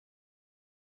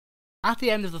At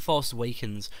the end of The Force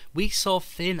Awakens, we saw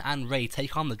Finn and Rey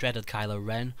take on the dreaded Kylo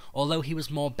Ren, although he was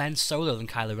more Ben Solo than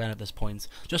Kylo Ren at this point,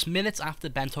 just minutes after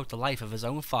Ben took the life of his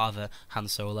own father, Han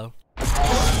Solo.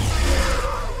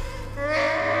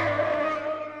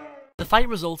 The fight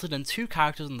resulted in two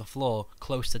characters on the floor,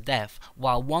 close to death,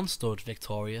 while one stood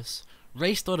victorious.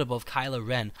 Rey stood above Kylo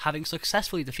Ren, having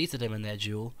successfully defeated him in their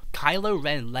duel. Kylo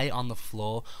Ren lay on the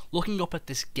floor, looking up at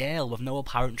this girl with no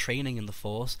apparent training in the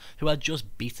Force, who had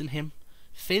just beaten him.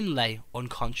 Finn lay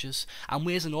unconscious, and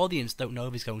we as an audience don't know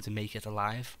if he's going to make it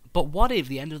alive. But what if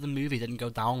the end of the movie didn't go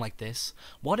down like this?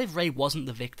 What if Rey wasn't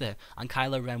the victor, and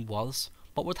Kylo Ren was?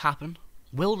 What would happen?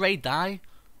 Will Rey die?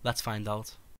 Let's find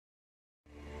out.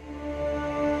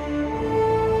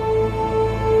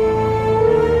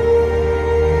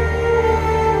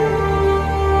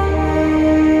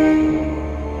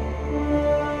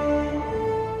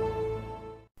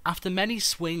 After many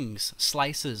swings,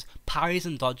 slices, parries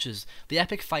and dodges, the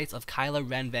epic fight of Kylo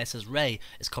Ren vs Rey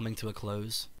is coming to a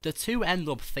close. The two end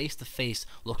up face to face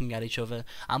looking at each other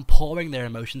and pouring their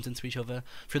emotions into each other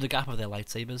through the gap of their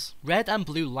lightsabers. Red and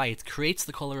blue light creates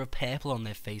the colour of purple on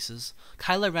their faces.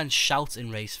 Kylo Ren shouts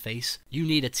in Rey's face, "You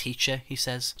need a teacher," he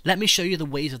says. "Let me show you the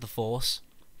ways of the Force."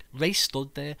 Rey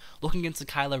stood there, looking into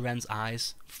Kylo Ren's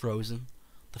eyes, frozen.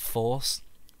 The Force.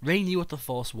 Rey knew what the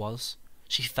Force was.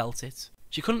 She felt it.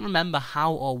 She couldn't remember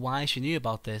how or why she knew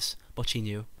about this, but she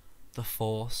knew. "The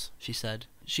Force," she said.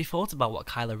 She thought about what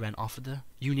Kylo Ren offered her.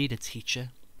 "You need a teacher."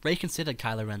 Rey considered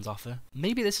Kylo Ren's offer.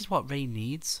 Maybe this is what Rey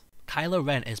needs? Kylo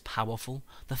Ren is powerful.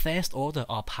 The First Order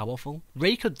are powerful.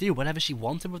 Rey could do whatever she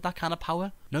wanted with that kind of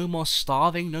power. No more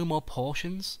starving, no more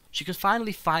portions. She could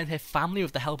finally find her family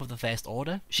with the help of the First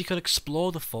Order. She could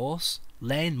explore the Force,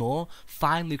 learn more,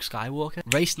 find Luke Skywalker.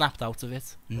 Rey snapped out of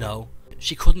it. No.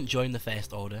 She couldn't join the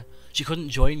First Order. She couldn't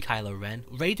join Kylo Ren.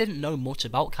 Rey didn't know much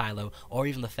about Kylo or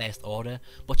even the First Order,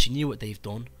 but she knew what they've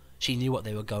done. She knew what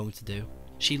they were going to do.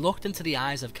 She looked into the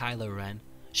eyes of Kylo Ren.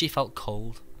 She felt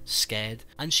cold, scared,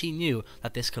 and she knew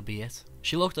that this could be it.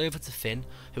 She looked over to Finn,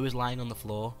 who was lying on the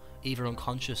floor, either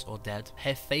unconscious or dead.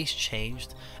 Her face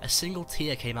changed. A single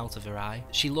tear came out of her eye.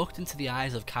 She looked into the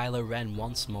eyes of Kylo Ren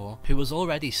once more, who was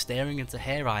already staring into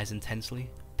her eyes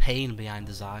intensely. Pain behind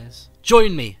his eyes.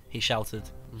 "Join me!" he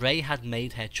shouted. Rey had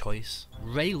made her choice.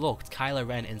 Rey looked Kylo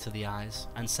Ren into the eyes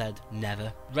and said,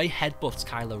 "Never." Rey headbutts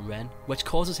Kylo Ren, which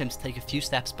causes him to take a few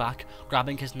steps back,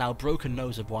 grabbing his now broken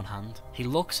nose with one hand. He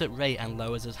looks at Rey and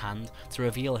lowers his hand to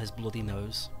reveal his bloody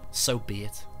nose. So be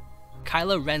it.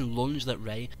 Kylo Ren lunged at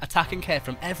Rey, attacking her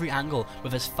from every angle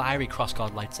with his fiery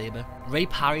crossguard lightsaber. Rey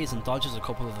parries and dodges a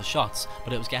couple of the shots,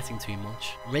 but it was getting too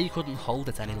much. Rey couldn't hold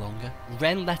it any longer.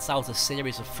 Ren lets out a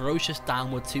series of ferocious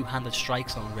downward two-handed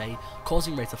strikes on Rey,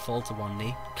 causing Rey to fall to one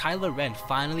knee. Kylo Ren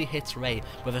finally hits Rey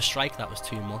with a strike that was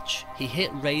too much. He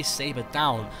hit Rey's saber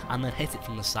down and then hit it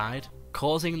from the side,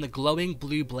 causing the glowing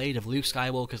blue blade of Luke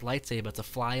Skywalker's lightsaber to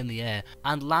fly in the air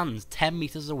and land 10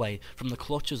 meters away from the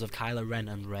clutches of Kylo Ren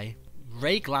and Rey.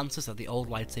 Rey glances at the old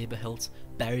lightsaber hilt,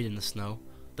 buried in the snow,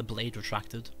 the blade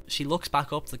retracted. She looks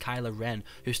back up to Kylo Ren,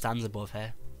 who stands above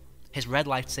her, his red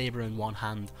lightsaber in one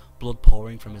hand, blood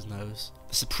pouring from his nose.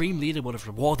 "The Supreme Leader would have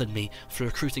rewarded me for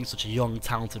recruiting such a young,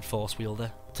 talented Force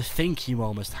wielder. To think you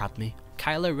almost had me."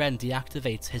 Kylo Ren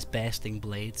deactivates his bursting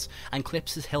blades and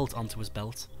clips his hilt onto his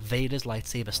belt. Vader's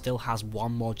lightsaber still has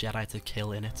one more Jedi to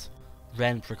kill in it.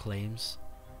 Ren proclaims,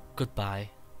 "Goodbye,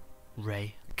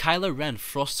 Rey." Kylo Ren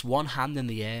thrusts one hand in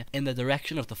the air in the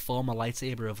direction of the former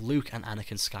lightsaber of Luke and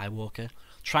Anakin Skywalker,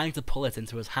 trying to pull it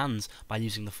into his hands by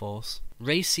using the Force.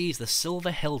 Rey sees the silver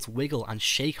hilt wiggle and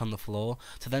shake on the floor,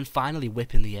 to then finally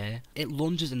whip in the air. It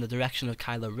lunges in the direction of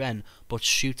Kylo Ren, but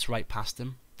shoots right past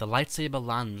him. The lightsaber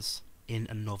lands in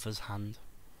another's hand.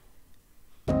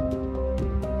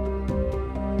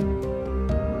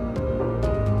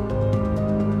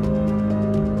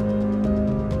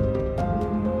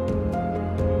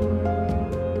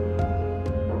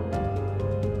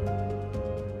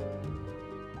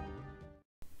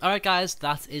 Alright guys,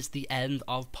 that is the end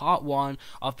of part 1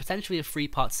 of potentially a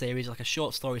 3-part series, like a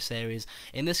short story series.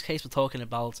 In this case we're talking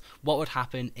about what would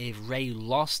happen if Rey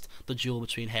lost the duel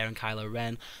between her and Kylo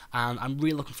Ren, and I'm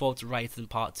really looking forward to writing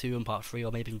part 2 and part 3,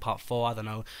 or maybe even part 4, I don't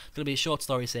know. It's going to be a short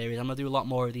story series. I'm going to do a lot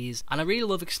more of these, and I really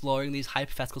love exploring these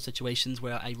hypothetical situations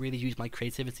where I really use my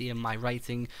creativity and my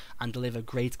writing and deliver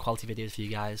great quality videos for you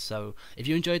guys. So if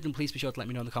you enjoyed them, please be sure to let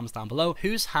me know in the comments down below.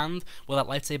 Whose hand will that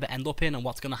lightsaber end up in, and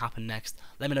what's going to happen next?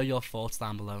 Let me know your thoughts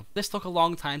down below. This took a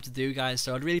long time to do, guys,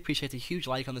 so I'd really appreciate a huge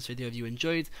like on this video if you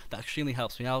enjoyed. That extremely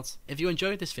helps me out. If you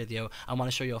enjoyed this video and want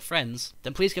to show your friends,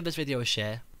 then please give this video a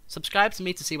share. Subscribe to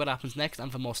me to see what happens next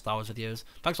and for more Star Wars videos.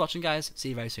 Thanks for watching, guys. See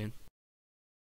you very soon.